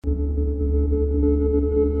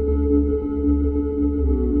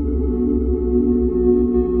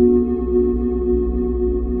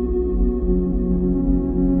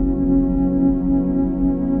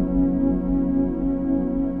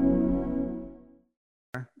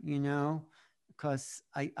you know, because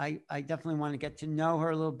I definitely want to get to know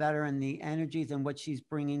her a little better and the energies and what she's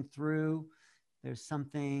bringing through. There's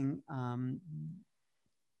something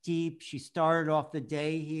deep. She started off the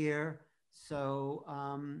day here. So,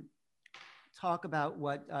 talk about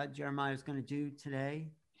what Jeremiah is going to do today.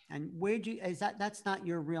 And where'd you, is that's not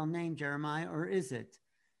your real name, Jeremiah, or is it?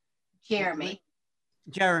 Jeremy.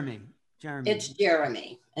 Jeremy. Jeremy. It's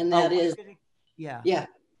Jeremy. And Oh, that is, yeah. yeah,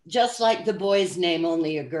 just like the boy's name,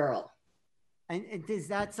 only a girl. And is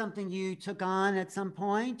that something you took on at some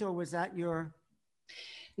point, or was that your?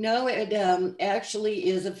 No, it actually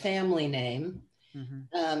is a family name.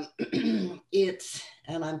 Mm-hmm. It's,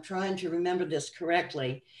 and I'm trying to remember this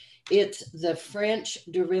correctly, it's the French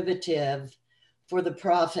derivative for the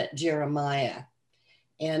prophet Jeremiah.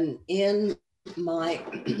 And in my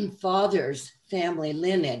father's family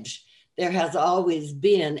lineage, there has always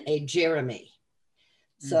been a Jeremy.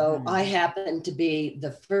 So I happen to be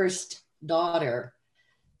the first daughter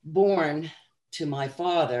born to my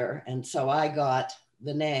father. And so I got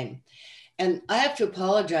the name. And I have to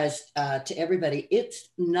apologize to everybody. It's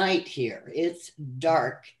night here, it's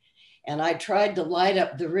dark. And I tried to light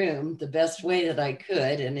up the room the best way that I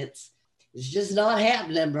could. And it's just not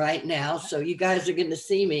happening right now. So you guys are going to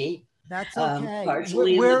see me. That's okay.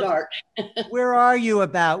 Partially in the dark. Where are you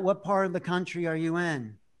about? What part of the country are you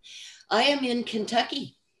in? I am in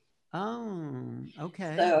Kentucky. Oh,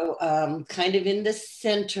 okay. So kind of in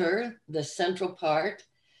the central part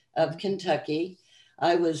of Kentucky.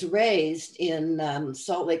 I was raised in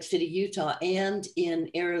Salt Lake City, Utah, and in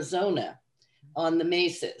Arizona on the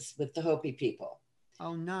mesas with the Hopi people.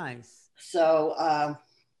 Oh, nice. So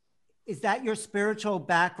is that your spiritual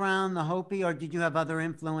background, the Hopi, or did you have other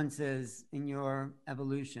influences in your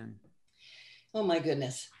evolution? Oh, my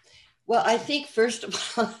goodness. Well, I think first of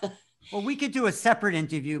all, well, we could do a separate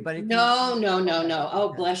interview, but no.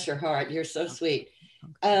 Oh, bless your heart. You're so sweet.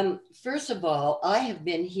 First of all, I have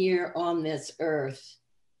been here on this earth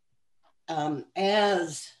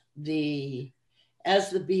as the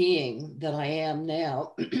being that I am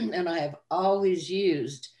now, and I have always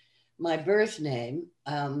used my birth name.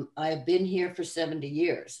 I have been here for 70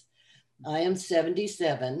 years. I am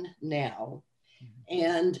 77 now.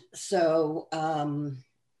 And so,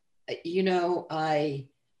 you know, I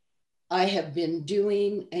have been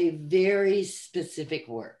doing a very specific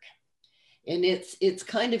work, and it's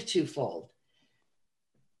kind of twofold.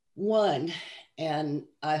 One, and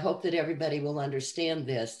I hope that everybody will understand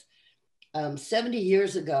this, 70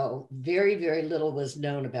 years ago, very, very little was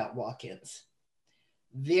known about walk-ins.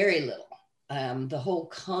 Very little. The whole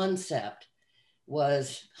concept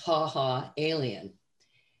was alien.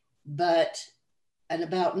 But in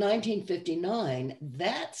about 1959,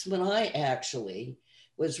 that's when I actually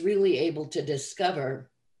was really able to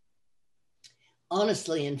discover,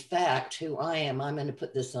 honestly, in fact, who I am. I'm going to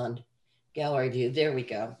put this on gallery view. There we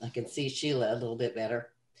go. I can see Sheila a little bit better.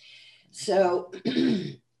 So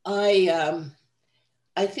I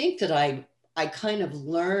think that I kind of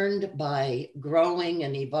learned by growing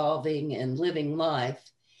and evolving and living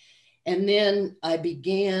life. And then I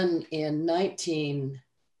began in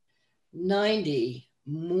 1990,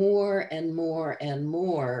 more and more and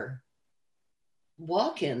more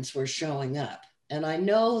walk-ins were showing up. And I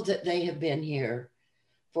know that they have been here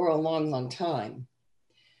for a long, long time.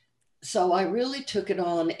 So I really took it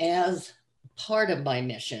on as part of my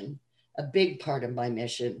mission, a big part of my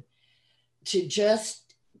mission, to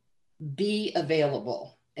just be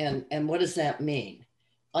available. And what does that mean?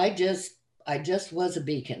 I just was a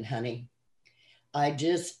beacon, honey. I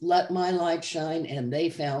just let my light shine and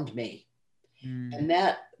they found me. And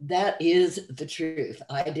that is the truth.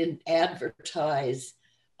 I didn't advertise.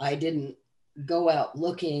 I didn't go out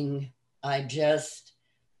looking. I just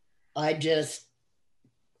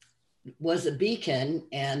was a beacon,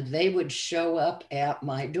 and they would show up at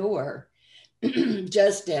my door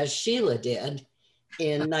just as Sheila did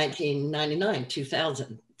in 1999,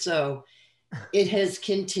 2000. So it has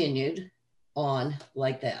continued on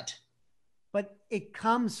like that. But it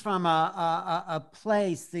comes from a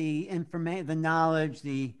place, the information, the knowledge,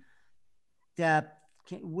 the depth.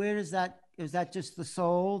 Where does that, is that just the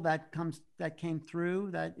soul that came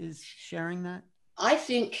through that is sharing that? I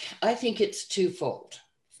think it's twofold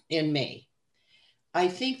in me. I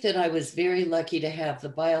think that I was very lucky to have the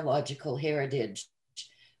biological heritage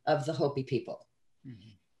of the Hopi people. Mm-hmm.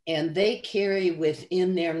 And they carry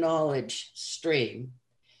within their knowledge stream.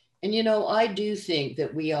 And, you know, I do think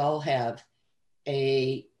that we all have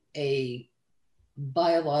a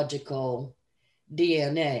biological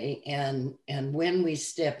DNA. And when we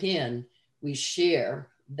step in, we share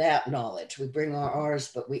that knowledge. We bring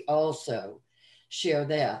ours, but we also share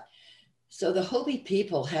that. So the Hopi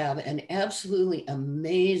people have an absolutely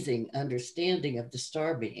amazing understanding of the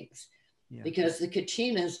star beings, because the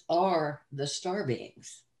Kachinas are the star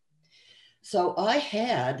beings. So I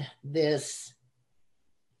had this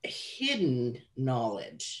hidden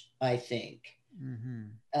knowledge, I think,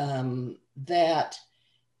 that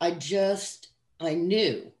I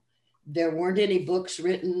knew. There weren't any books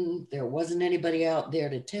written. There wasn't anybody out there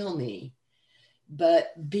to tell me.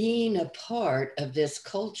 But being a part of this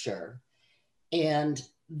culture, and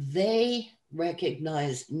they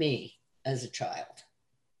recognized me as a child.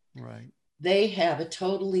 Right. They have a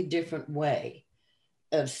totally different way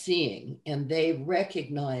of seeing, and they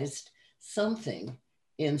recognized something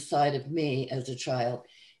inside of me as a child,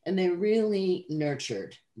 and they really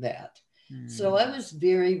nurtured that. So I was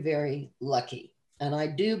very, very lucky. And I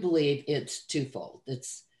do believe it's twofold.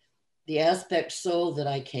 It's the aspect soul that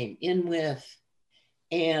I came in with,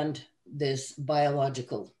 and this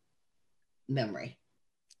biological memory.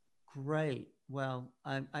 Great. Well,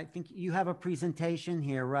 I think you have a presentation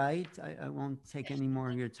here, right? I won't take any more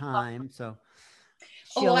of your time. So,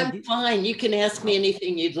 Sheila, I'm fine. You can ask me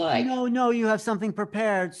anything you'd like. No, you have something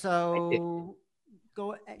prepared. So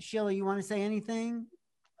go, Sheila, you want to say anything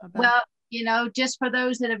about? Well, just for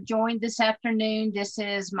those that have joined this afternoon, this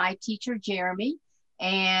is my teacher, Jeremy.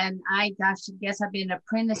 And I guess I've been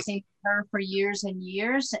apprenticing her for years and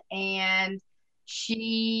years. And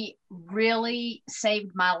she really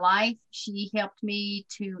saved my life. She helped me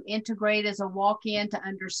to integrate as a walk-in, to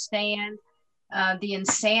understand the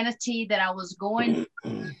insanity that I was going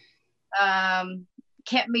through.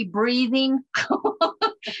 Kept me breathing,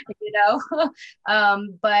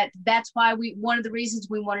 but that's why one of the reasons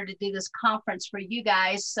we wanted to do this conference for you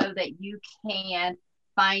guys, so that you can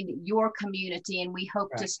find your community. And we hope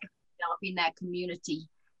to start developing that community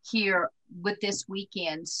here with this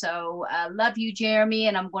weekend. So love you, Jeremy,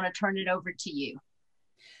 and I'm going to turn it over to you.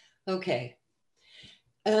 Okay.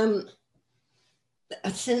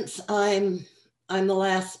 Since I'm the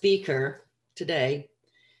last speaker today,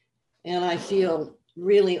 and I feel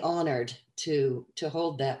really honored to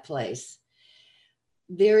hold that place,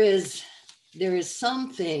 there is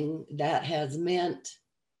something that has meant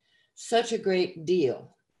such a great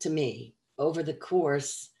deal to me over the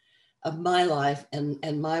course of my life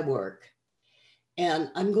and my work. And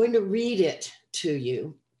I'm going to read it to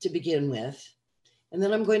you to begin with, and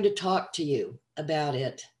then I'm going to talk to you about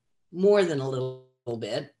it more than a little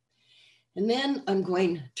bit. And then I'm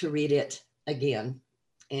going to read it again.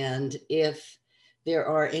 And if there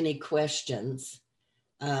are any questions,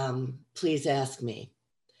 please ask me.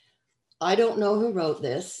 I don't know who wrote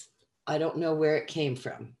this. I don't know where it came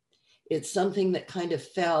from. It's something that kind of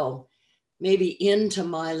fell maybe into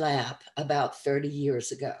my lap about 30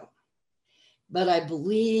 years ago. But I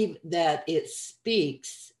believe that it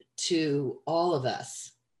speaks to all of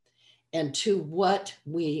us and to what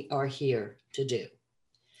we are here to do.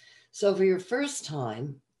 So for your first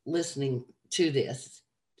time listening to this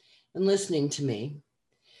and listening to me,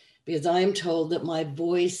 because I am told that my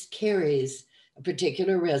voice carries a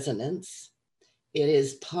particular resonance, it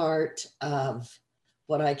is part of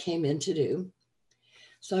what I came in to do.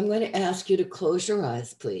 So I'm going to ask you to close your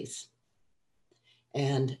eyes, please,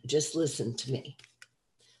 and just listen to me.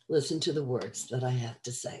 Listen to the words that I have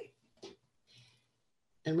to say.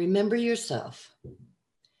 And remember yourself.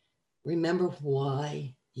 Remember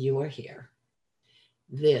why you are here.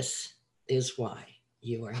 This is why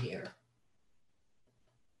you are here.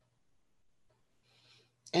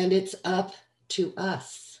 And it's up to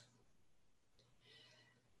us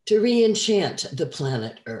to re-enchant the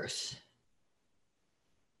planet Earth.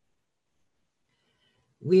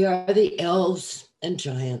 We are the elves and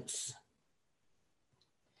giants.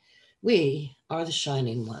 We are the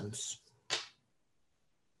shining ones.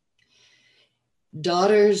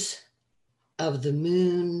 Daughters of the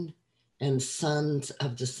moon and sons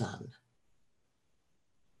of the sun.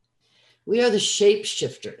 We are the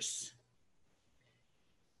shapeshifters.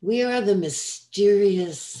 We are the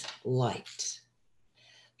mysterious light,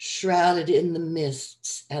 shrouded in the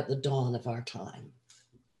mists at the dawn of our time.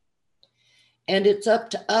 And it's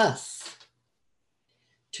up to us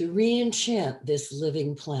to re-enchant this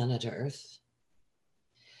living planet Earth.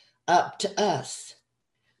 Up to us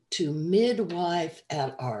to midwife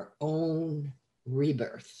at our own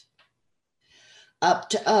rebirth. Up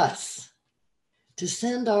to us to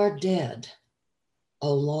send our dead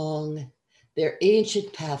along their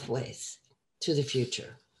ancient pathways to the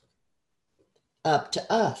future. Up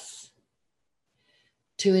to us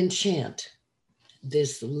to enchant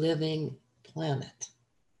this living planet,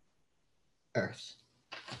 Earth.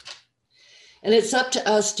 And it's up to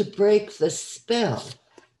us to break the spell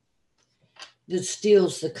that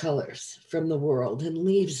steals the colors from the world and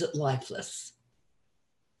leaves it lifeless.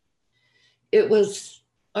 It was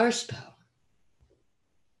our spell.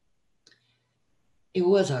 It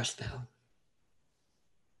was our spell.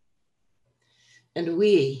 And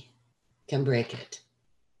we can break it.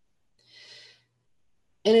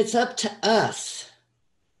 And it's up to us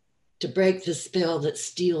to break the spell that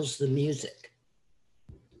steals the music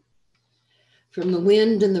from the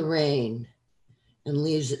wind and the rain and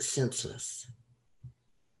leaves it senseless.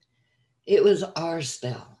 It was our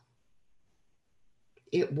spell.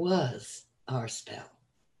 It was our spell.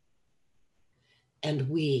 And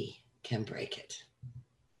we can break it.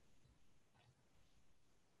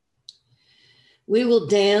 We will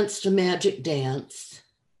dance the magic dance,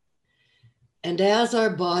 and as our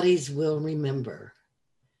bodies will remember,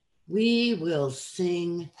 we will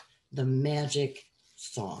sing the magic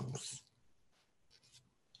songs.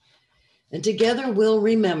 And together we'll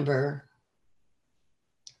remember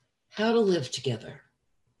how to live together,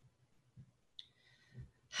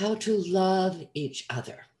 how to love each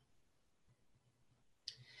other,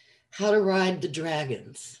 how to ride the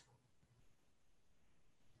dragons,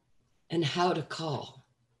 and how to call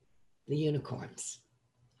the unicorns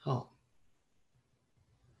home.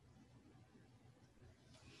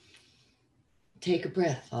 Take a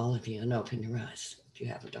breath, all of you, and open your eyes if you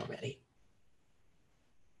haven't already.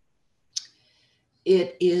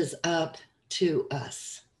 It is up to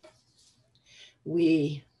us.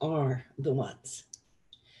 We are the ones.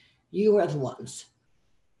 You are the ones.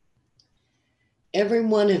 Every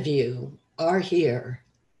one of you are here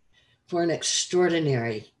for an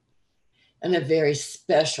extraordinary and a very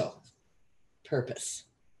special purpose.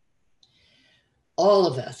 All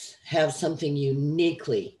of us have something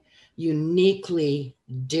uniquely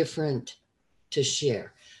different to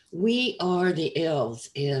share. We are the elves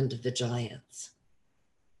and the giants.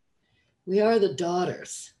 We are the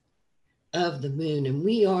daughters of the moon, and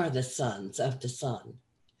we are the sons of the sun.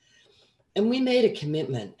 And we made a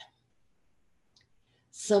commitment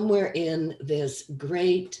somewhere in this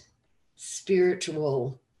great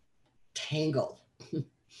spiritual tangle,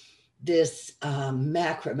 this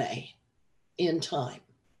macrame in time.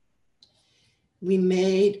 We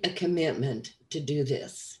made a commitment to do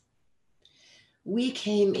this. We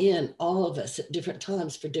came in, all of us, at different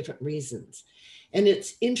times for different reasons. And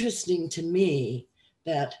it's interesting to me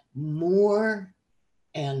that more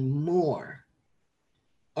and more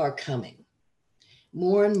are coming.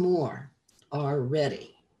 More and more are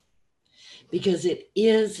ready, because it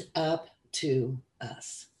is up to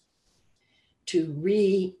us to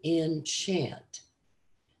re-enchant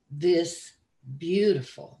this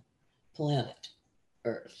beautiful planet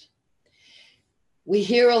Earth. We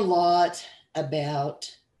hear a lot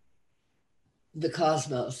about the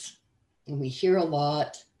cosmos, and we hear a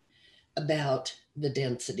lot about the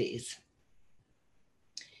densities.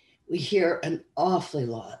 We hear an awfully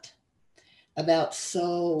lot about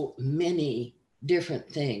so many different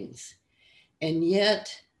things. And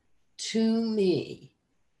yet, to me,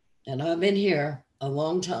 and I've been here a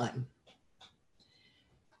long time,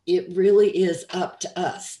 it really is up to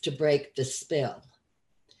us to break the spell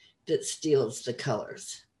that steals the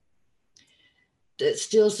colors,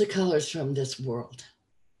 from this world.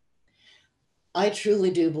 I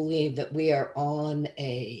truly do believe that we are on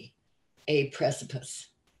a precipice.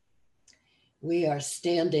 We are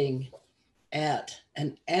standing at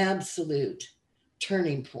an absolute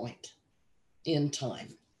turning point in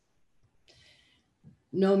time.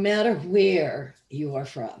 No matter where you are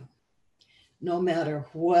from, no matter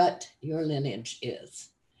what your lineage is,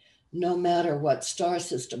 no matter what star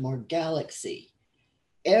system or galaxy,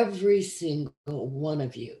 every single one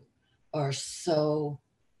of you are so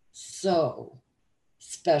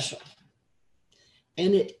special.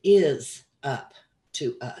 And it is up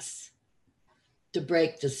to us to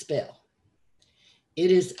break the spell.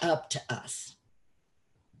 It is up to us.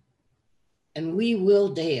 And we will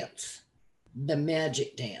dance the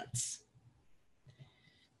magic dance.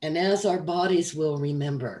 And as our bodies will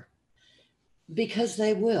remember, because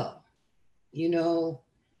they will, you know,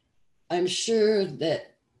 I'm sure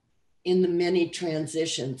that in the many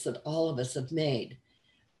transitions that all of us have made,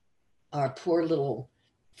 our poor little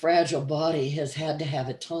fragile body has had to have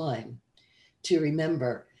a time to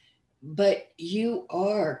remember. But you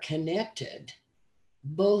are connected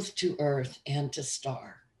both to Earth and to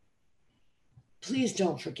Star. Please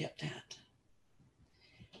don't forget that.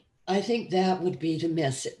 I think that would be the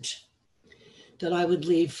message that I would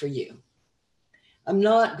leave for you. I'm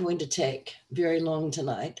not going to take very long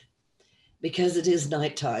tonight because it is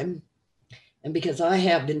nighttime and because I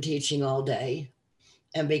have been teaching all day,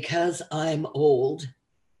 and because I'm old,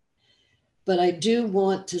 but I do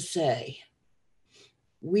want to say,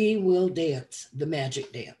 we will dance the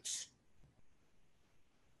magic dance,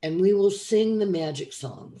 and we will sing the magic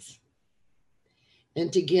songs.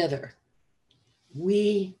 And together,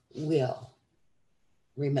 we will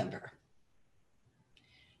remember.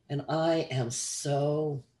 And I am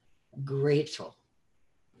so grateful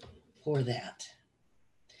for that.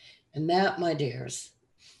 And that, my dears,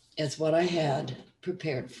 is what I had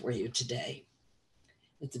prepared for you today.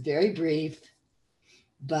 It's very brief,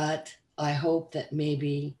 but I hope that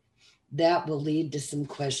maybe that will lead to some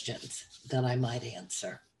questions that I might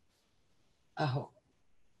answer. I hope.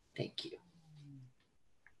 Thank you.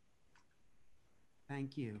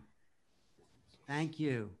 Thank you. Thank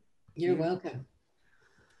you. You're welcome.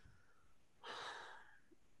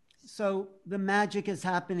 So the magic is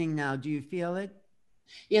happening now. Do you feel it?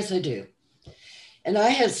 Yes, I do. And I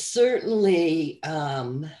have certainly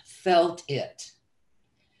felt it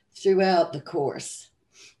throughout the course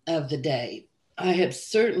of the day. I have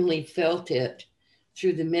certainly felt it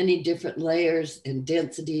through the many different layers and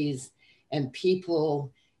densities and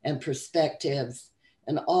people and perspectives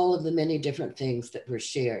and all of the many different things that were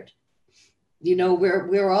shared. You know,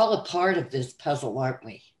 we're all a part of this puzzle, aren't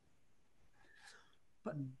we?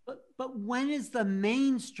 But when is the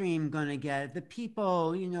mainstream going to get it? The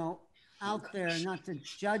people, you know, out there, not to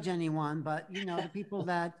judge anyone, but you know, the people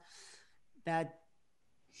that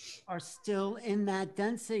are still in that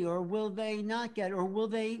density, or will they not get, or will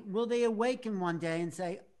they awaken one day and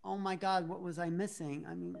say, oh my God, what was I missing?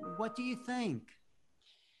 I mean, what do you think?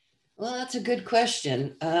 Well, that's a good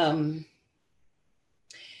question.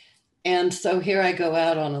 And so here I go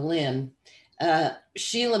out on a limb.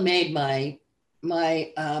 Sheila made my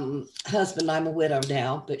husband, I'm a widow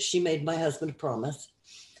now, but she made my husband a promise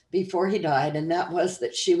before he died, and that was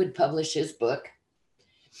that she would publish his book.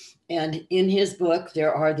 And in his book,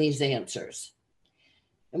 there are these answers.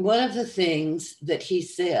 And one of the things that he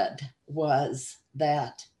said was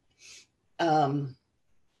that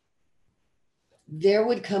there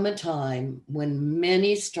would come a time when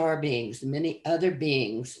many star beings, many other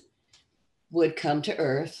beings would come to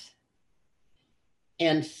Earth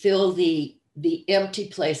and fill the empty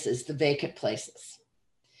places, the vacant places.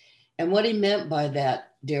 And what he meant by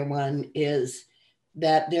that, dear one, is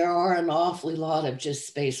that there are an awfully lot of just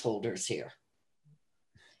space holders here.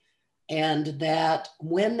 And that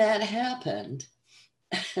when that happened,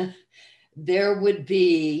 there would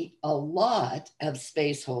be a lot of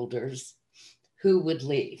space holders who would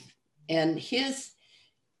leave. And his,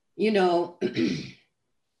 you know,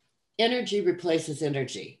 energy replaces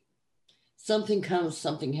energy. Something comes,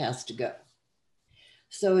 something has to go.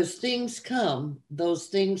 So as things come, those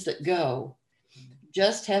things that go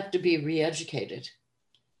just have to be re-educated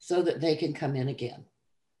so that they can come in again.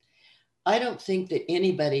 I don't think that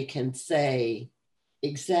anybody can say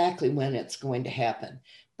exactly when it's going to happen,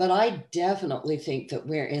 but I definitely think that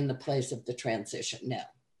we're in the place of the transition now.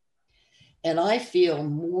 And I feel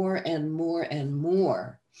more and more and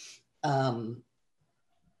more,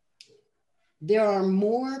 there are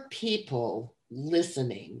more people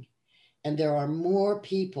listening, and there are more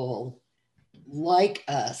people like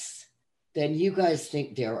us than you guys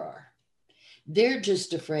think there are. They're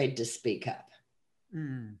just afraid to speak up.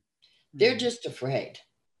 They're just afraid.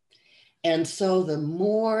 And so the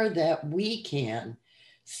more that we can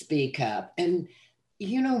speak up, and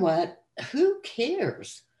you know what? Who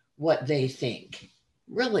cares what they think?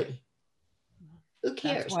 Really? Who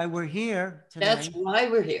cares? That's why we're here today. That's why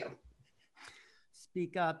we're here.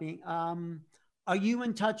 Speak up. Are you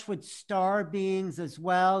in touch with star beings as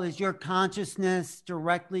well? Is your consciousness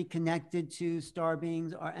directly connected to star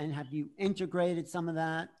beings, and have you integrated some of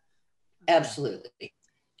that? Absolutely.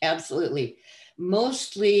 Absolutely.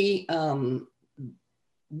 Mostly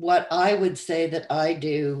what I would say that I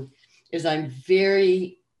do is I'm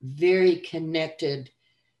very, very connected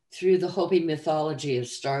through the Hopi mythology of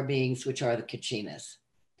star beings, which are the Kachinas.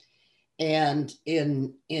 And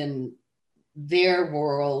in their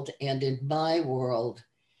world and in my world,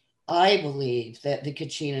 I believe that the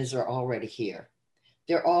Kachinas are already here.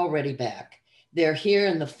 They're already back. They're here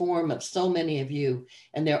in the form of so many of you,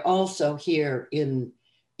 and they're also here in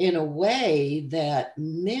a way that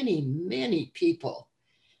many, many people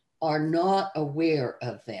are not aware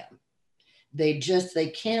of them. They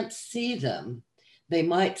can't see them. They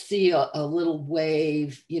might see a little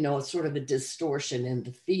wave, you know, sort of a distortion in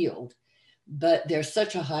the field, but they're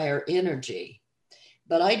such a higher energy.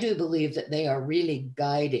 But I do believe that they are really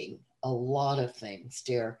guiding a lot of things,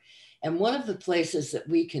 dear. And one of the places that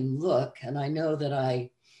we can look, and I know that I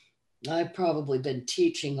I've probably been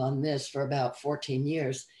teaching on this for about 14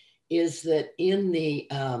 years, is that in the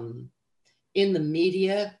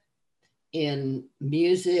media, in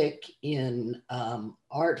music, in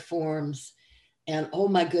art forms, and oh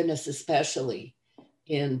my goodness, especially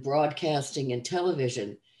in broadcasting and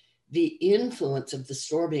television, the influence of the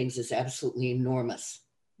store beings is absolutely enormous.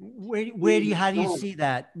 How do you see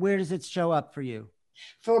that? Where does it show up for you?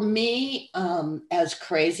 For me, as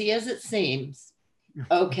crazy as it seems,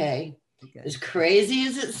 okay, as crazy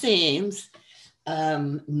as it seems,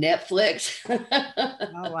 Netflix.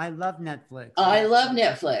 Oh, I love Netflix. I love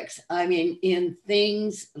Netflix. I mean, in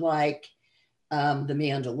things like The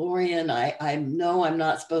Mandalorian, I know I'm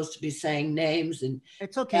not supposed to be saying names and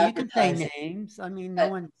it's okay. You can say names. I mean, no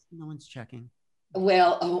one's checking.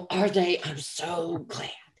 Well, oh, are they? I'm so glad.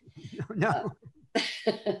 No.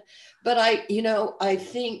 But I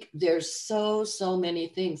think there's so many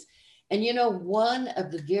things. And one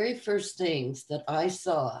of the very first things that I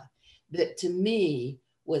saw that to me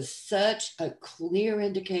was such a clear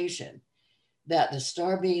indication that the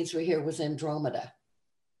star beings were here was Andromeda.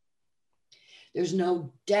 There's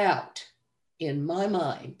no doubt in my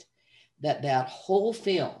mind that that whole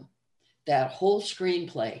film, that whole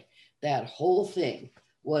screenplay, that whole thing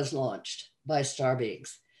was launched by star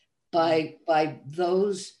beings, by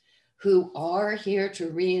those who are here to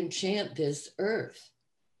re-enchant this earth.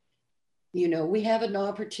 We have an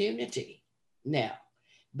opportunity now,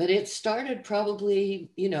 but it started probably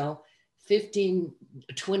 15,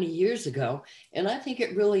 20 years ago. And I think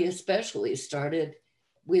it really especially started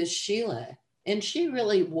with Sheila. And she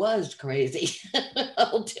really was crazy.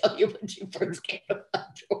 I'll tell you when she first came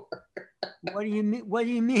out to her. What do you mean? What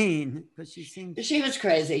do you mean? Because she was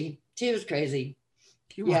crazy. She was crazy.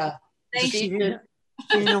 Yeah. She didn't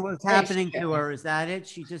know what was happening to her. Is that it?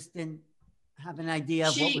 She just didn't have an idea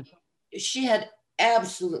of what was. She had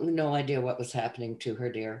absolutely no idea what was happening to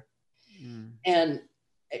her, dear. And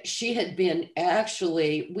she had been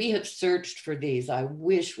we have searched for these. I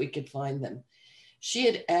wish we could find them. She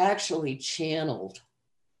had actually channeled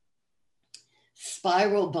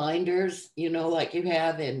spiral binders, like you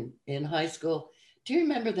have in high school. Do you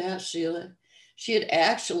remember that, Sheila? She had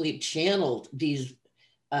actually channeled these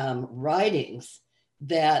writings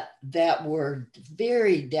that were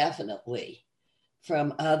very definitely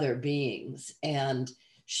from other beings. And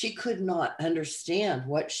she could not understand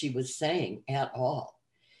what she was saying at all,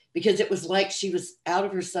 because it was like she was out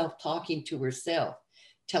of herself, talking to herself,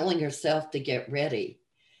 telling herself to get ready.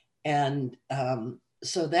 And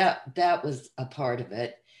so that was a part of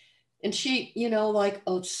it. And she,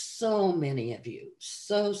 so many of you,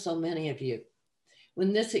 so many of you,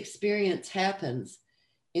 when this experience happens,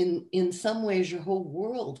 in some ways, your whole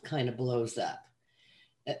world kind of blows up.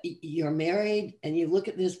 You're married and you look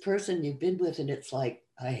at this person you've been with and it's like,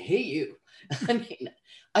 I hate you. I mean,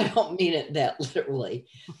 I don't mean it that literally.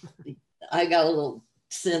 I got a little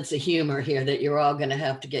sense of humor here that you're all going to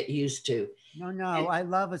have to get used to. No, I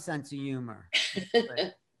love a sense of humor.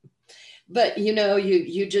 But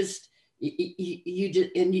you just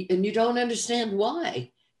and you don't understand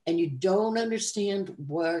why, and you don't understand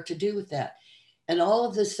what to do with that. And all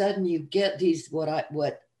of a sudden you get these what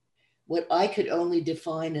I could only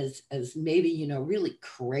define as maybe really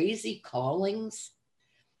crazy callings.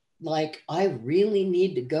 Like, I really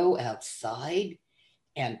need to go outside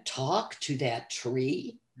and talk to that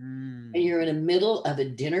tree. And you're in the middle of a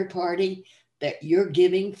dinner party that you're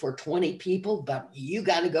giving for 20 people, but you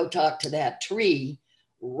got to go talk to that tree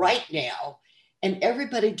right now. And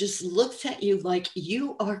everybody just looks at you like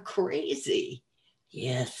you are crazy.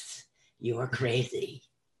 Yes, you are crazy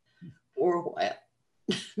for a while.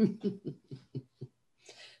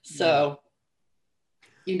 So,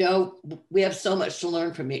 we have so much to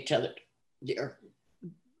learn from each other, dear.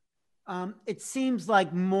 It seems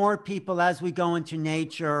like more people, as we go into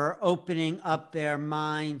nature, are opening up their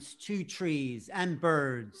minds to trees and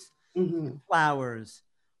birds, flowers.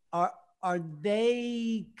 Are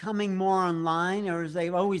they coming more online, or has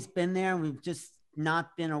they've always been there and we've just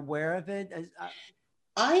not been aware of it?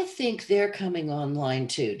 I think they're coming online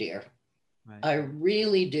too, dear. Right. I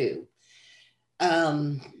really do.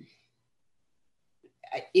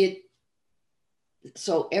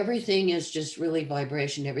 So everything is just really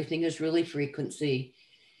vibration. Everything is really frequency.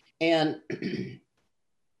 And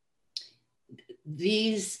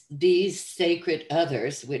these sacred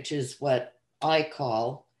others, which is what I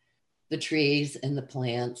call the trees and the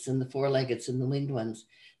plants and the four-leggeds and the winged ones,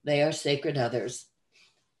 they are sacred others.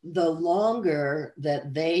 The longer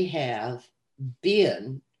that they have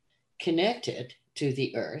been connected to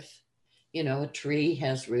the earth, a tree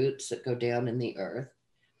has roots that go down in the earth.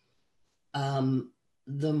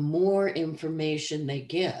 the more information they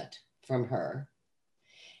get from her,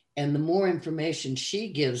 and the more information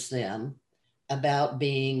she gives them about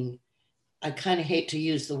being, I kind of hate to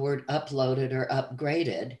use the word uploaded or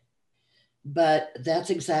upgraded, but that's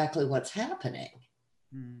exactly what's happening.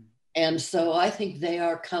 Mm. And so I think they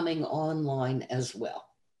are coming online as well.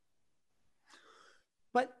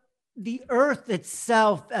 But the earth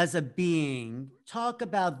itself as a being, talk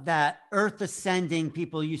about that earth ascending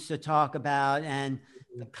people used to talk about, and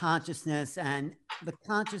the consciousness, and the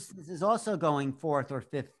consciousness is also going fourth or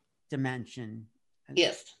fifth dimension.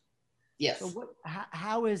 Yes. Yes. So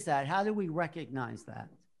how is that? How do we recognize that?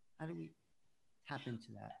 How do we tap into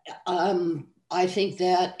that? I think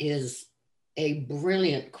that is a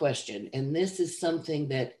brilliant question. And this is something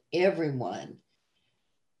that everyone,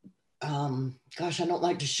 gosh, I don't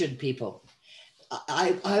like to should people.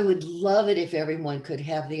 I would love it if everyone could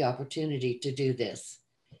have the opportunity to do this.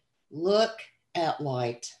 Look at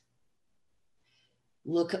light.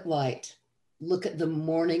 Look at light. Look at the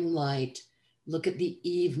morning light. Look at the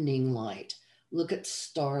evening light. Look at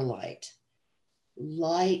starlight.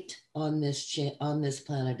 Light on this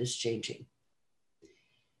planet is changing.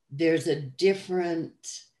 There's a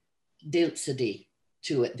different density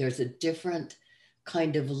to it. There's a different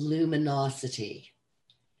kind of luminosity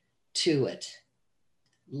to it.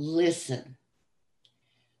 Listen.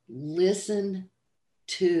 Listen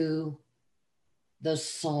to the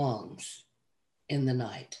songs in the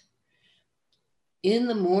night. In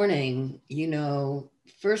the morning, you know,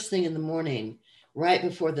 first thing in the morning, right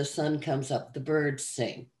before the sun comes up, the birds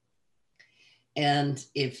sing. And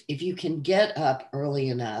if you can get up early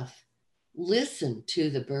enough, listen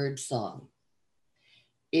to the bird song.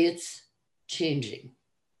 It's changing.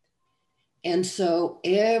 And so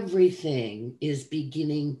everything is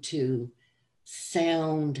beginning to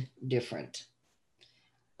sound different.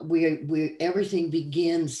 Everything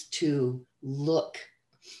begins to look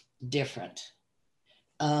different.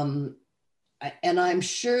 And I'm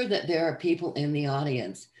sure that there are people in the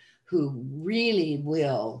audience who really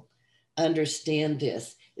will understand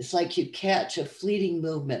this. It's like you catch a fleeting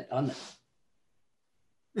movement on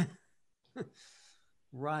the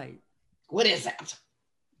right. What is that?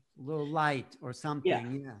 A little light or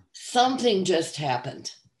something. Yeah. Something just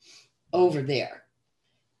happened over there.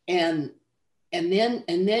 And then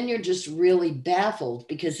you're just really baffled,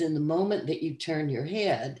 because in the moment that you turn your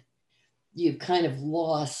head, you've kind of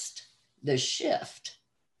lost the shift.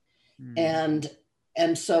 And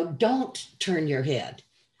so don't turn your head.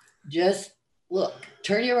 Just look,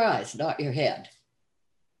 turn your eyes, not your head.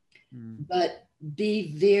 But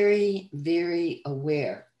be very, very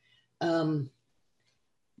aware.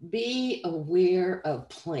 Be aware of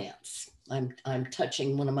plants. I'm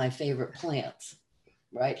touching one of my favorite plants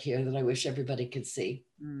right here that I wish everybody could see.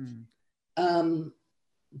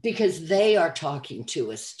 Because they are talking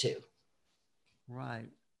to us too. Right.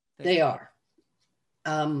 They are.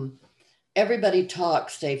 Everybody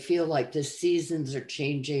talks, they feel like the seasons are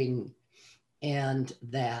changing and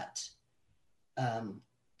that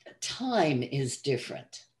time is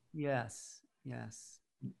different. Yes, yes.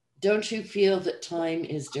 Don't you feel that time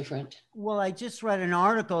is different? Well, I just read an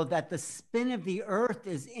article that the spin of the earth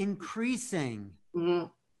is increasing.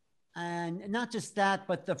 And not just that,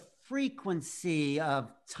 but the frequency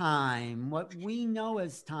of time, what we know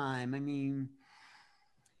as time. I mean,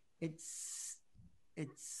 it's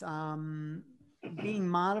being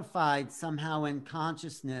modified somehow in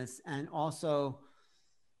consciousness, and also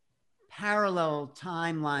parallel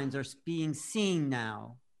timelines are being seen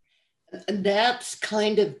now. And that's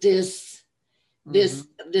kind of this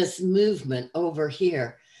movement over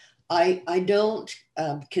here. I don't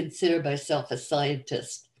consider myself a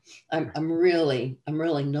scientist. I'm really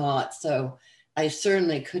not. So I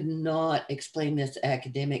certainly could not explain this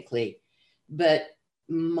academically, but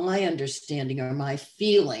my understanding or my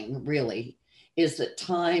feeling really is that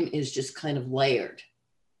time is just kind of layered,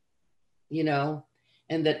 you know,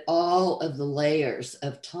 and that all of the layers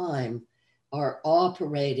of time are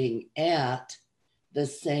operating at the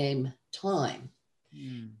same time.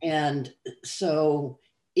 And so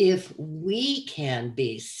if we can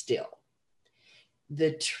be still,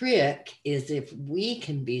 the trick is if we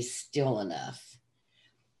can be still enough,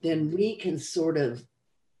 then we can sort of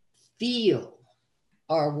feel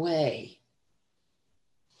our way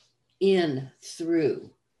in through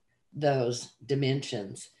those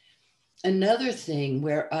dimensions. Another thing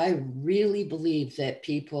where I really believe that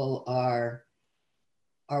people are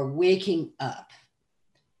waking up,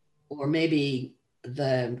 or maybe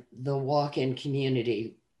the walk-in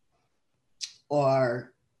community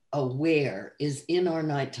are aware, is in our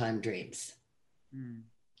nighttime dreams.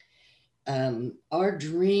 our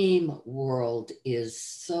dream world is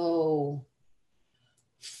so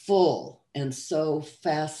full and so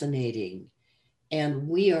fascinating. And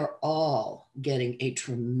we are all getting a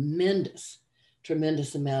tremendous,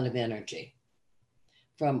 tremendous amount of energy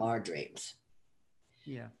from our dreams.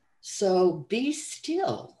 Yeah. So be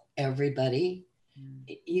still, everybody.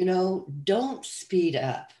 You know, don't speed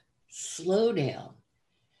up, slow down,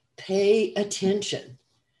 pay attention,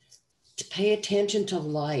 pay attention to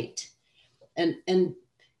light. And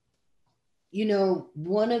you know,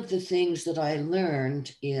 one of the things that I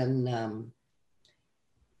learned in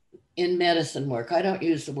medicine work, I don't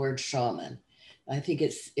use the word shaman. I think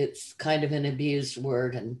it's kind of an abused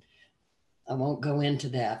word, and I won't go into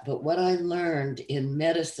that. But what I learned in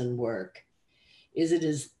medicine work is it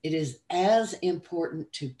is as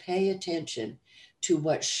important to pay attention to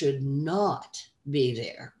what should not be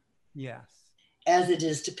there. Yes. As it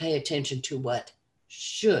is to pay attention to what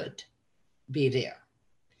should be there.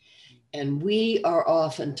 And we are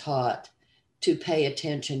often taught to pay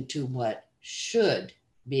attention to what should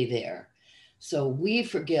be there. So we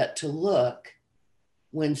forget to look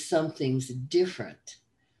when something's different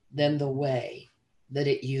than the way that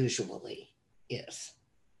it usually is.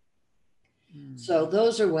 So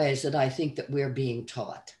those are ways that I think that we're being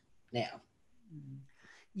taught now.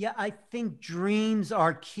 Yeah, I think dreams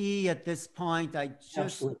are key at this point. I just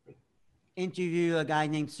Absolutely. interviewed a guy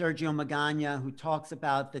named Sergio Magana who talks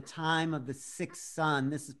about the time of the sixth sun.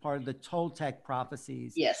 This is part of the Toltec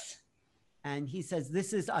prophecies. Yes. And he says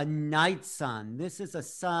this is a night sun. This is a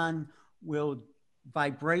sun will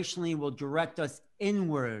vibrationally will direct us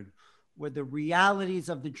inward, where the realities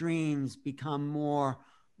of the dreams become more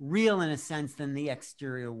real in a sense than the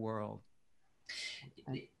exterior world.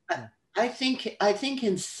 I think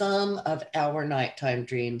in some of our nighttime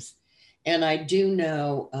dreams, and I do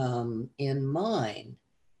know in mine,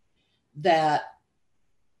 that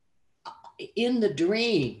in the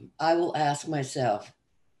dream, I will ask myself,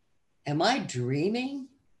 am I dreaming?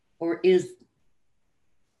 Or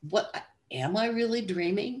am I really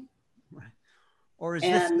dreaming? Right. Or is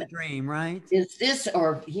this the dream, right? Is this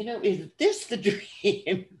the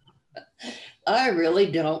dream? I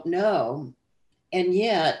really don't know. And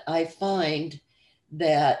yet I find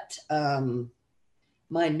that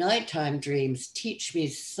my nighttime dreams teach me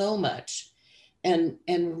so much, and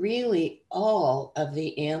really all of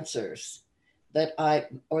the answers that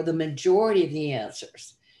or the majority of the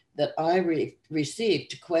answers that I receive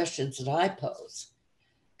to questions that I pose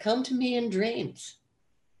come to me in dreams.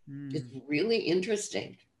 It's really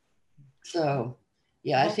interesting. So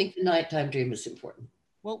yeah, I think the nighttime dream is important.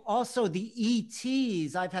 Well, also the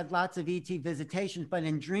ETs, I've had lots of ET visitations, but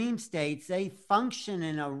in dream states, they function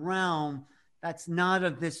in a realm that's not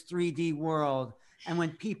of this 3D world. And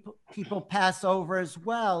when people pass over as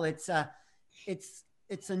well, it's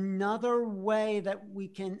another way that we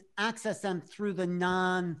can access them through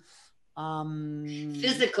the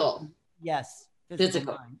physical. Yes.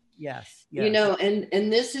 Physical. Yes. You know,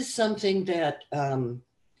 and this is something that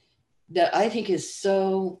that I think is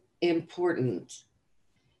so important.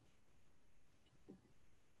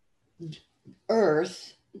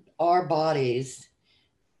 Earth, our bodies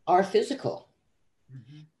are physical.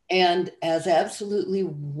 And as absolutely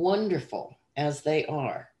wonderful as they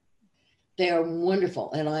are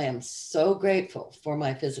wonderful. And I am so grateful for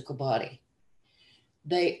my physical body.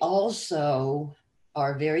 They also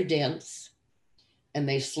are very dense, and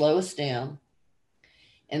they slow us down,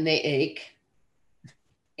 and they ache,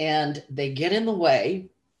 and they get in the way.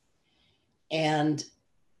 And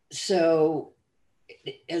so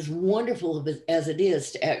as wonderful as it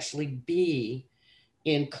is to actually be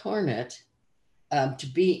incarnate, to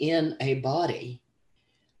be in a body,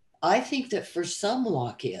 I think that for some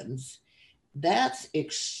walk-ins, that's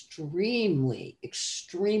extremely,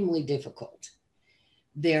 extremely difficult.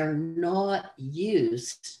 They're not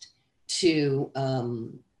used to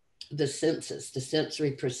the senses, the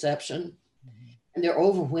sensory perception, and they're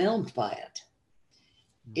overwhelmed by it.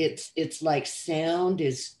 It's like sound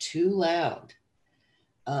is too loud.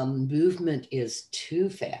 Movement is too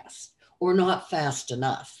fast or not fast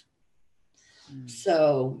enough.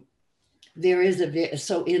 So there is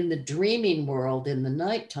so in the dreaming world, in the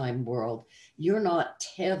nighttime world, you're not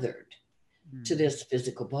tethered to this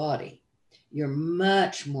physical body. You're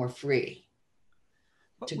much more free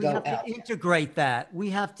to go out. We have to integrate that. We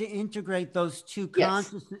have to integrate those two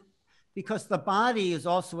consciousness, because the body is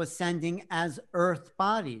also ascending as earth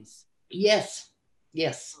bodies. Yes.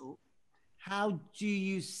 Yes. How do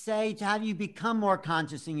you become more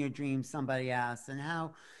conscious in your dreams? Somebody asked, and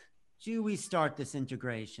how do we start this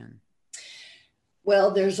integration?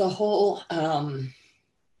 Well, there's a whole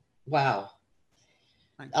Wow.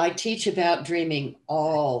 Like, I teach about dreaming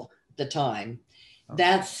all the time. okay.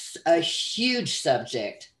 That's a huge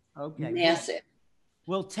subject, Okay. massive.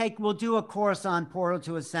 We'll do a course on Portal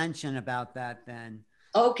to Ascension about that then.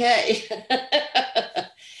 Okay.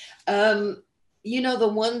 um,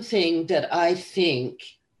 the one thing that I think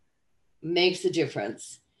makes a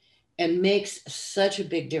difference and makes such a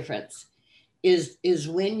big difference is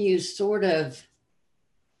when you sort of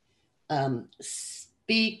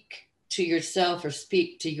speak to yourself or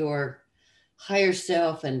speak to your higher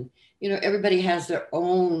self. And everybody has their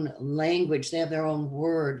own language, they have their own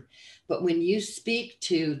word, but when you speak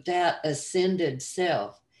to that ascended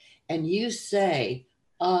self and you say,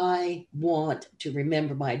 I want to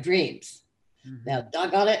remember my dreams. Mhm. Now,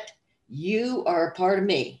 doggone it, you are a part of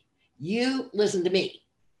me. You listen to me.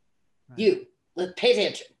 Right. You pay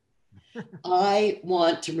attention. I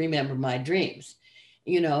want to remember my dreams.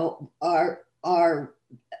 Our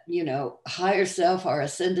higher self, our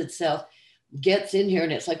ascended self gets in here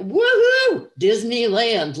and it's like, woohoo,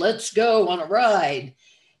 Disneyland, let's go on a ride.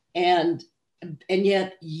 And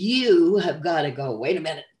yet you have got to go, wait a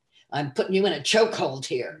minute, I'm putting you in a chokehold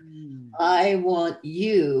here. I want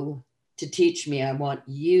you to teach me. I want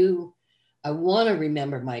to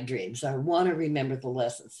remember my dreams. I want to remember the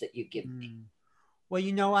lessons that you give me.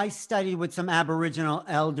 Well, I studied with some Aboriginal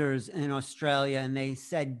elders in Australia, and they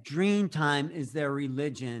said dream time is their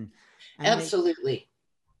religion. And Absolutely.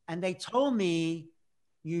 they told me,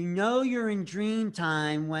 you're in dream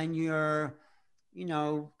time when you're,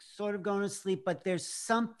 sort of going to sleep, but there's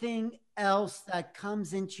something else that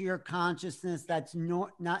comes into your consciousness that's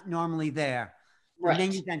not normally there. Right. And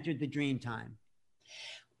then you've entered the dream time.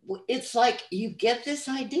 It's like you get this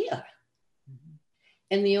idea.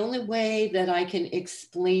 And the only way that I can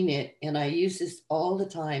explain it, and I use this all the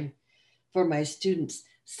time for my students,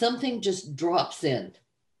 something just drops in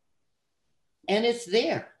and it's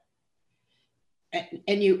there.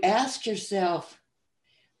 And you ask yourself,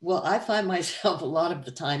 well, I find myself a lot of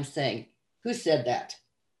the time saying, who said that?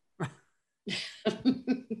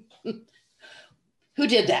 Who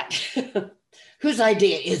did that? Whose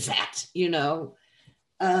idea is that?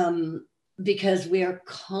 Because we are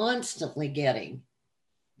constantly getting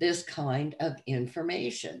this kind of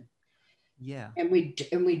information. Yeah. And we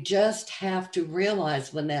just have to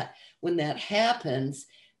realize when that happens,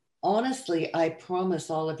 honestly, I promise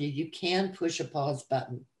all of you, you can push a pause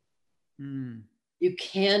button. You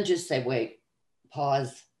can just say, wait,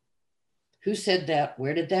 pause. Who said that?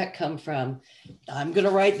 Where did that come from? I'm going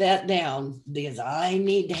to write that down because I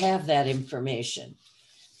need to have that information.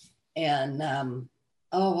 And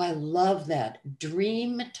I love that.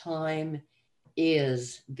 Dream time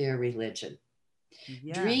is their religion.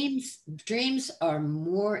 Yeah. Dreams are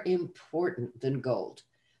more important than gold.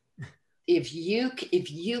 If you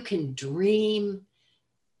can dream,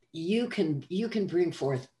 you can bring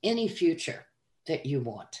forth any future that you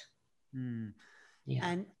want. Yeah.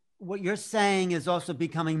 And what you're saying is also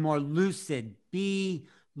becoming more lucid. Be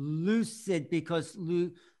lucid, because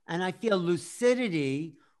and I feel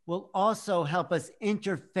lucidity will also help us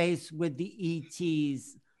interface with the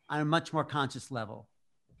ETs on a much more conscious level.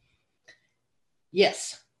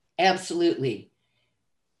 Yes, absolutely.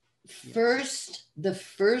 The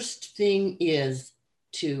first thing is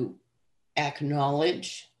to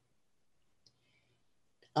acknowledge,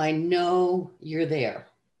 I know you're there.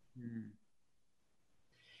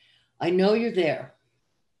 I know you're there.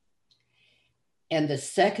 And the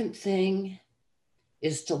second thing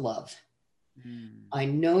is to love. I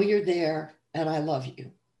know you're there and I love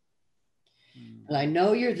you. And I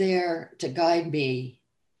know you're there to guide me,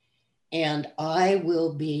 and I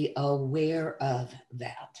will be aware of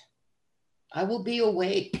that. I will be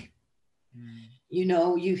awake.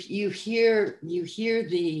 You hear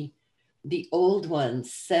the old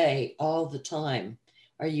ones say all the time,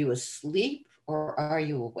 are you asleep or are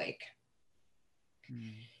you awake?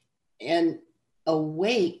 And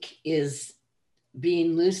awake is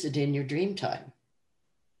being lucid in your dream time.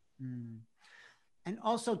 And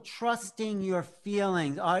also trusting your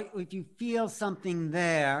feelings. If you feel something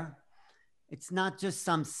there, it's not just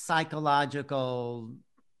some psychological,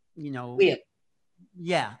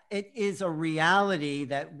 yeah, it is a reality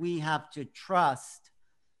that we have to trust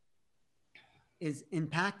is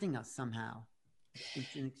impacting us somehow.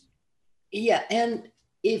 Yeah, and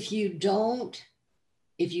if you don't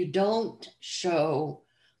show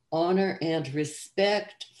honor and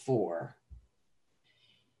respect for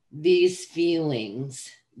these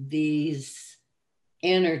feelings, these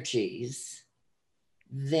energies,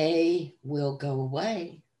 they will go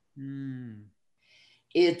away.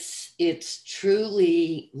 It's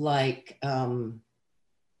truly like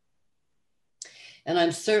And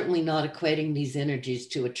I'm certainly not equating these energies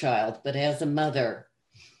to a child, but as a mother,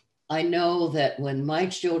 I know that when my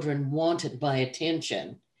children wanted my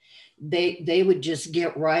attention, they would just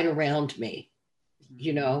get right around me.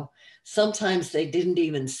 You know, sometimes they didn't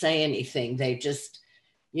even say anything. They just,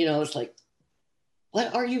 you know, it's like,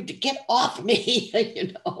 what are you to get off me?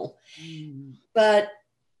 You know, but,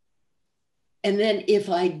 and then if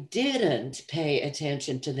I didn't pay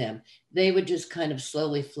attention to them, they would just kind of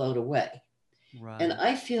slowly float away. Right. And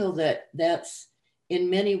I feel that that's in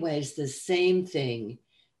many ways the same thing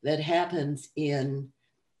that happens in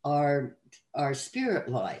our spirit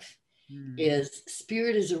life. Is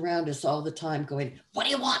spirit is around us all the time going, what do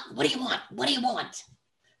you want? What do you want? What do you want?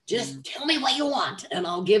 Just tell me what you want and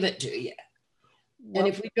I'll give it to you. Well,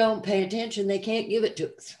 and if we don't pay attention, they can't give it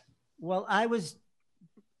to us. Well, I was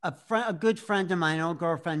a good friend of mine, an old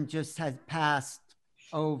girlfriend, just had passed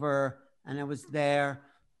over, and I was there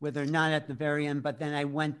with her, not at the very end, but then I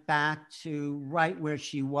went back to right where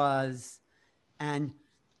she was, and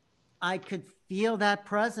I could feel that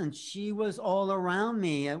presence. She was all around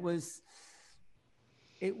me. It was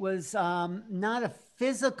not a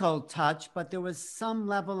physical touch, but there was some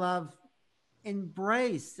level of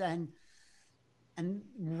embrace. And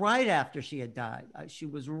right after she had died, she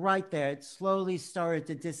was right there. It slowly started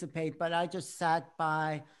to dissipate, but I just sat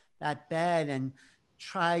by that bed and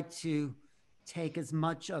tried to take as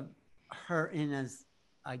much of her in as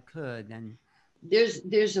I could. And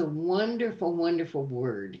there's a wonderful, wonderful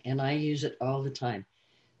word, and I use it all the time.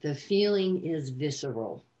 The feeling is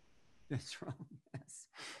visceral. That's wrong.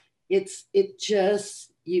 Yes. It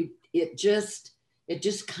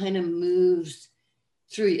just kind of moves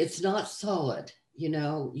through. It's not solid, you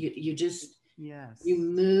know. You just, yes, you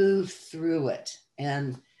move through it,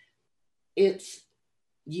 and it's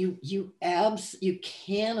you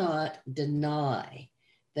cannot deny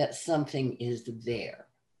that something is there.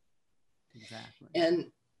 Exactly. And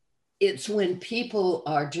it's when people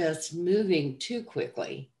are just moving too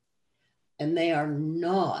quickly and they are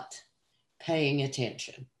not paying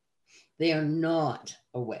attention, they are not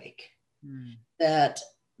awake, that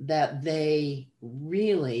they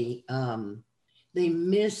really they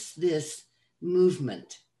miss this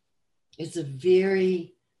movement. It's a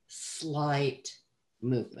very slight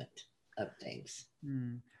movement of things.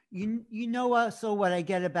 You know, also what I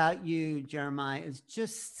get about you, Jeremiah, is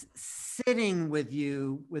just sitting with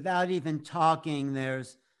you without even talking.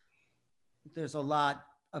 There's a lot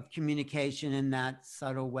of communication in that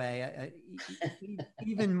subtle way,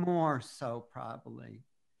 even more so probably.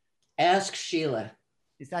 Ask Sheila.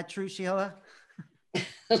 Is that true, Sheila? Wait,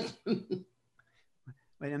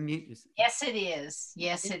 unmute yourself. Yes, it is.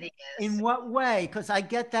 Yes, it is. In what way? Because I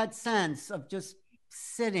get that sense of just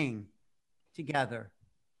sitting together.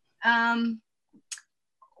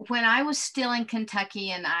 When I was still in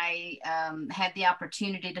Kentucky and I had the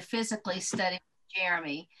opportunity to physically study with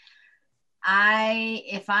Jeremy,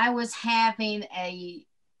 if I was having a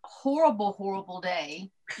horrible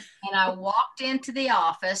day and I walked into the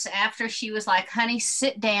office after she was like, honey,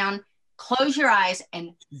 sit down, close your eyes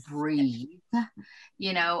and breathe.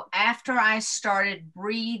 You know, after I started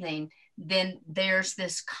breathing, then there's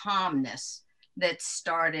this calmness that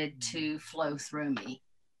started to flow through me.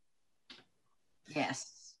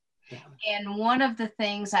 Yes. Yeah. And one of the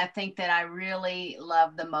things I think that I really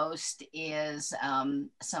love the most is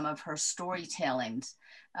some of her storytellings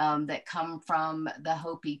that come from the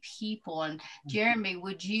Hopi people. And Jeremy,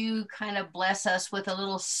 would you kind of bless us with a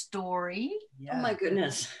little story? Yeah. Oh my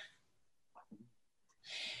goodness.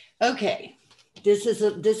 Okay. This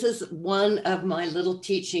is one of my little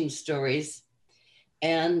teaching stories.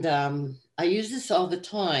 And I use this all the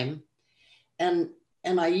time, and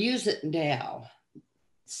I use it now.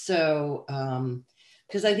 So,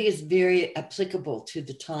 because I think it's very applicable to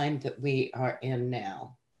the time that we are in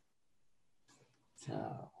now.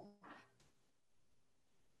 So,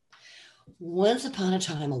 once upon a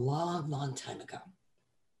time, a long, long time ago,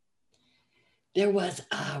 there was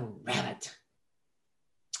a rabbit.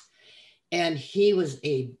 And he was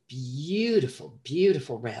a beautiful,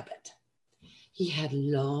 beautiful rabbit. He had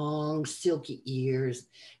long, silky ears,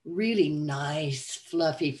 really nice,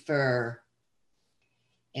 fluffy fur.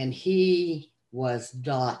 And he was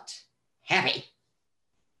not happy.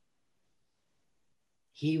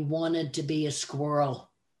 He wanted to be a squirrel.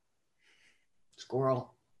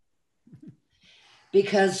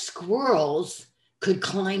 Because squirrels could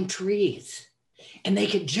climb trees and they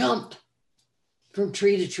could jump from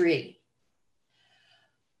tree to tree.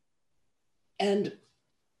 And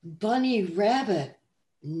Bunny Rabbit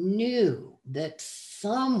knew that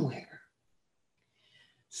somewhere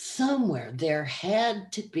there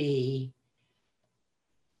had to be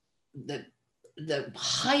the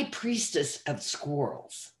high priestess of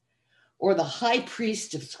squirrels, or the high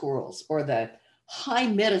priest of squirrels, or the high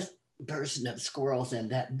medicine person of squirrels, and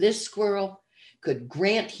that this squirrel could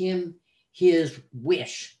grant him his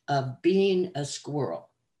wish of being a squirrel.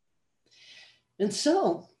 And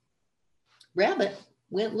so Rabbit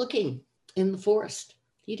went looking in the forest.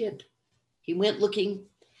 He did. He went looking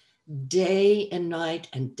day and night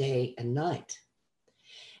and day and night.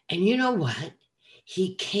 And you know what?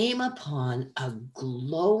 He came upon a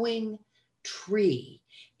glowing tree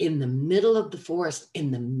in the middle of the forest,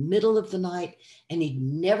 in the middle of the night, and he'd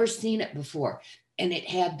never seen it before. And it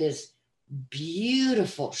had this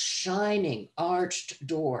beautiful, shining, arched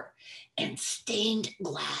door and stained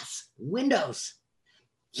glass windows.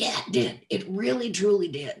 Yeah, it did. It really, truly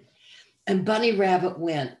did. And Bunny Rabbit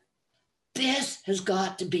went, this has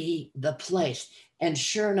got to be the place. And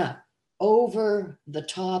sure enough, over the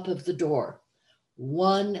top of the door,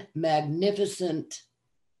 one magnificent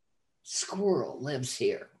squirrel lives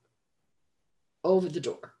here, over the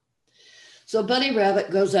door. So Bunny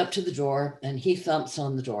Rabbit goes up to the door and he thumps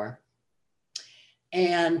on the door.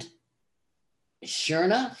 And sure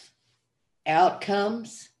enough, out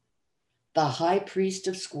comes the high priest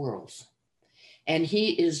of squirrels. And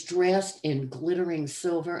he is dressed in glittering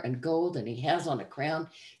silver and gold, and he has on a crown,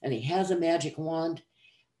 and he has a magic wand.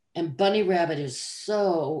 And Bunny Rabbit is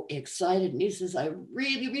so excited. And he says, I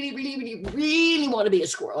really, really, really, really, really want to be a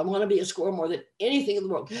squirrel. I want to be a squirrel more than anything in the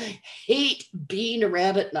world. I hate being a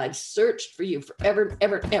rabbit, and I've searched for you forever,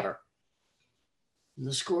 ever, ever. And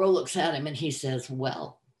the squirrel looks at him and he says,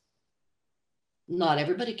 well, not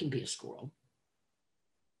everybody can be a squirrel.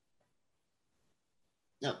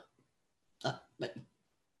 No, but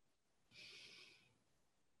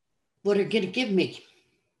what are you going to give me?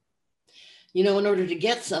 You know, in order to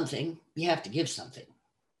get something, you have to give something.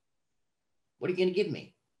 What are you going to give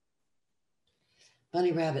me?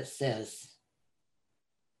 Bunny Rabbit says,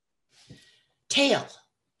 tail.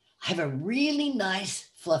 I have a really nice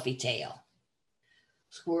fluffy tail.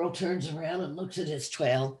 Squirrel turns around and looks at his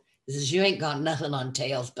tail. He says, you ain't got nothing on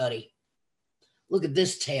tails, buddy. Look at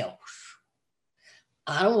this tail.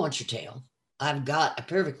 I don't want your tail. I've got a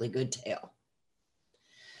perfectly good tail.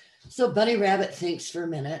 So Bunny Rabbit thinks for a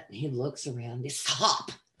minute. He looks around. He says,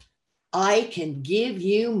 hop. I can give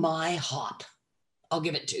you my hop. I'll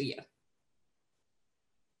give it to you.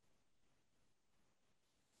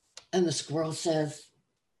 And the squirrel says,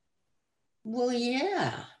 well,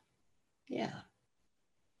 yeah.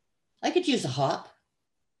 I could use a hop.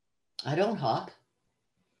 I don't hop.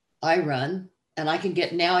 I run, and I can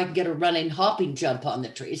get a running hopping jump on the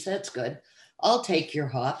trees. That's good. I'll take your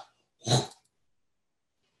hop.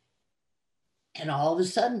 And all of a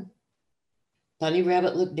sudden, Bunny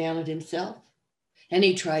Rabbit looked down at himself, and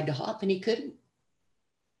he tried to hop, and he couldn't.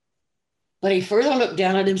 But he further looked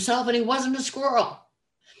down at himself, and he wasn't a squirrel.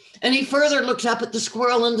 And he further looked up at the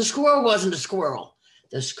squirrel, and the squirrel wasn't a squirrel.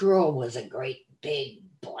 The squirrel was a great big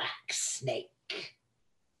black snake.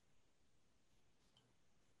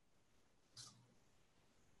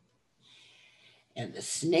 And the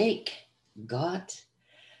snake got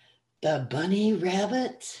the Bunny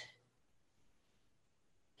Rabbit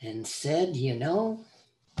and said, you know,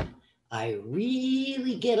 I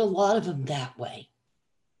really get a lot of them that way.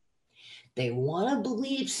 They want to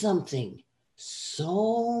believe something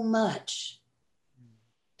so much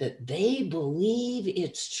that they believe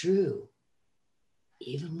it's true,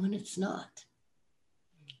 even when it's not.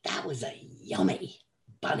 That was a yummy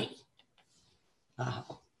bunny.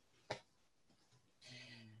 Oh.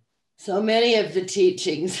 So many of the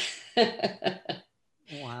teachings,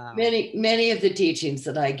 Wow. Many of the teachings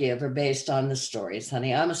that I give are based on the stories,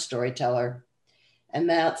 honey. I'm a storyteller. And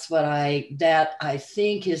that's what I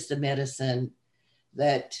think is the medicine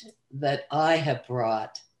that I have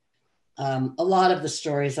brought. A lot of the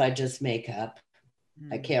stories I just make up.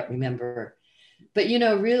 I can't remember. But, you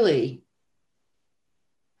know, really,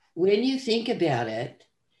 when you think about it,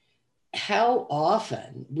 how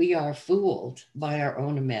often we are fooled by our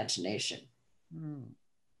own imagination.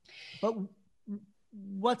 But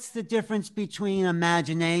what's the difference between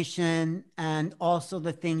imagination and also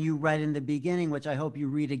the thing you read in the beginning, which I hope you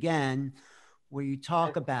read again, where you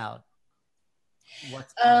talk about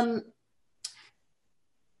what's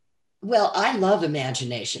well, I love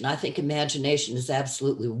imagination. I think imagination is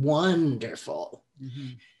absolutely wonderful.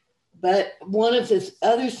 Mm-hmm. But one of the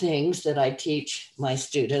other things that I teach my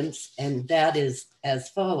students, and that is as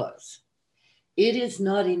follows. It is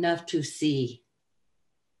not enough to see.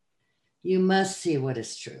 You must see what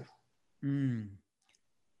is true. And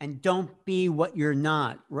don't be what you're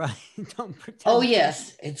not, right? Don't pretend. Oh,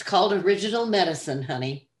 yes. It's called original medicine,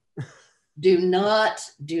 honey. Do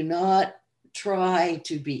not try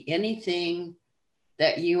to be anything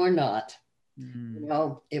that you are not. You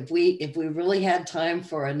know, if we really had time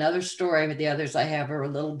for another story, but the others I have are a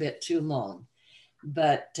little bit too long.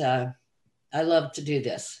 But I love to do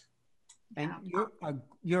this. And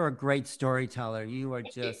you're a great storyteller. You are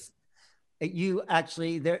just, you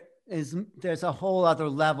actually, there's a whole other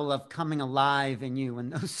level of coming alive in you in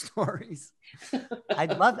those stories.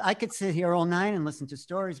 I could sit here all night and listen to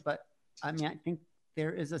stories, but I mean, I think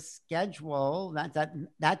there is a schedule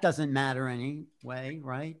that doesn't matter anyway,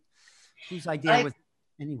 right? Whose idea was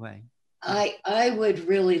anyway? I would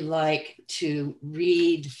really like to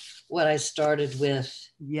read what I started with.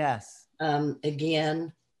 Yes.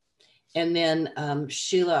 Again. And then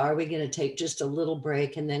Sheila, are we going to take just a little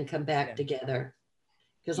break and then come back together?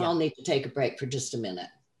 Because I'll need to take a break for just a minute.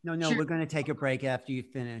 No, sure. We're going to take a break after you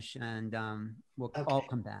finish, and we'll all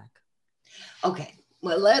come back. Okay.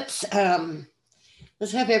 Well, let's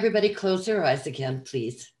have everybody close their eyes again,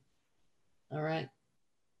 please. All right.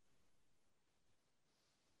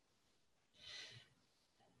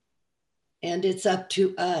 And it's up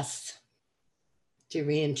to us to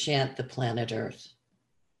re-enchant the planet Earth.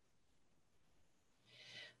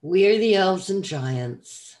 We are the elves and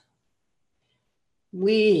giants.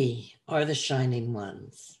 We are the shining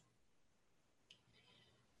ones,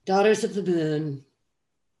 daughters of the moon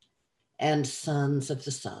and sons of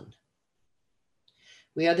the sun.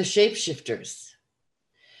 We are the shapeshifters.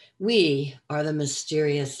 We are the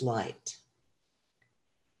mysterious light,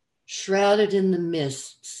 shrouded in the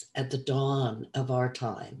mists at the dawn of our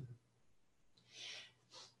time.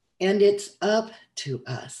 And it's up to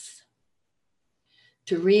us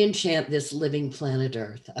to re-enchant this living planet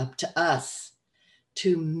Earth, up to us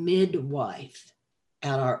to midwife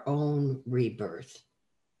at our own rebirth,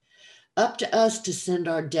 up to us to send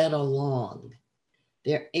our dead along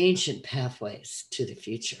their ancient pathways to the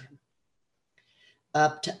future,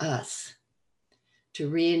 up to us to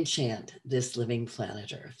re-enchant this living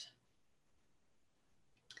planet Earth.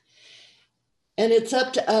 And it's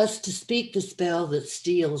up to us to speak the spell that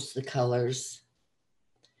steals the colors,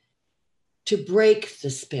 to break the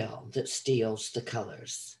spell that steals the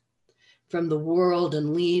colors from the world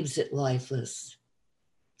and leaves it lifeless.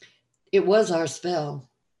 It was our spell,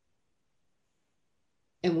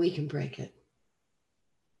 and we can break it.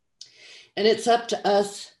 And it's up to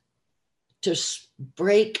us to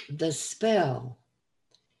break the spell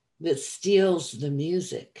that steals the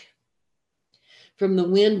music from the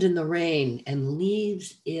wind and the rain and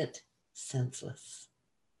leaves it senseless.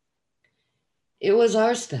 It was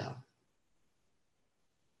our spell,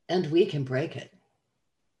 and we can break it.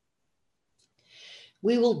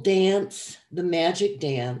 We will dance the magic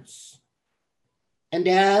dance, and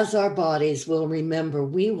as our bodies will remember,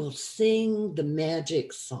 we will sing the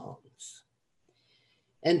magic songs,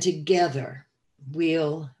 and together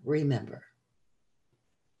we'll remember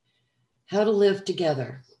how to live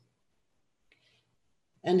together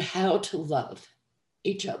and how to love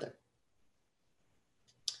each other,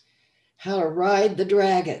 how to ride the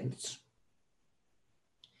dragons,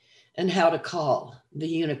 and how to call the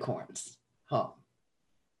unicorns home.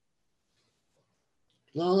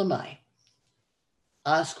 Lola Mai,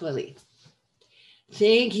 Asquali.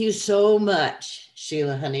 Thank you so much,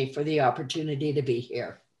 Sheila Honey, for the opportunity to be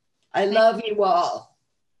here. I love you all.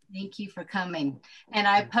 Thank you for coming. And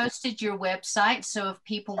I posted your website, so if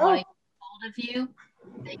people want to get hold of you,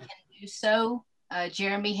 they can do so.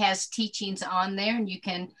 Jeremy has teachings on there, and you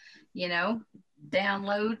can,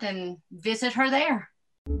 download and visit her there.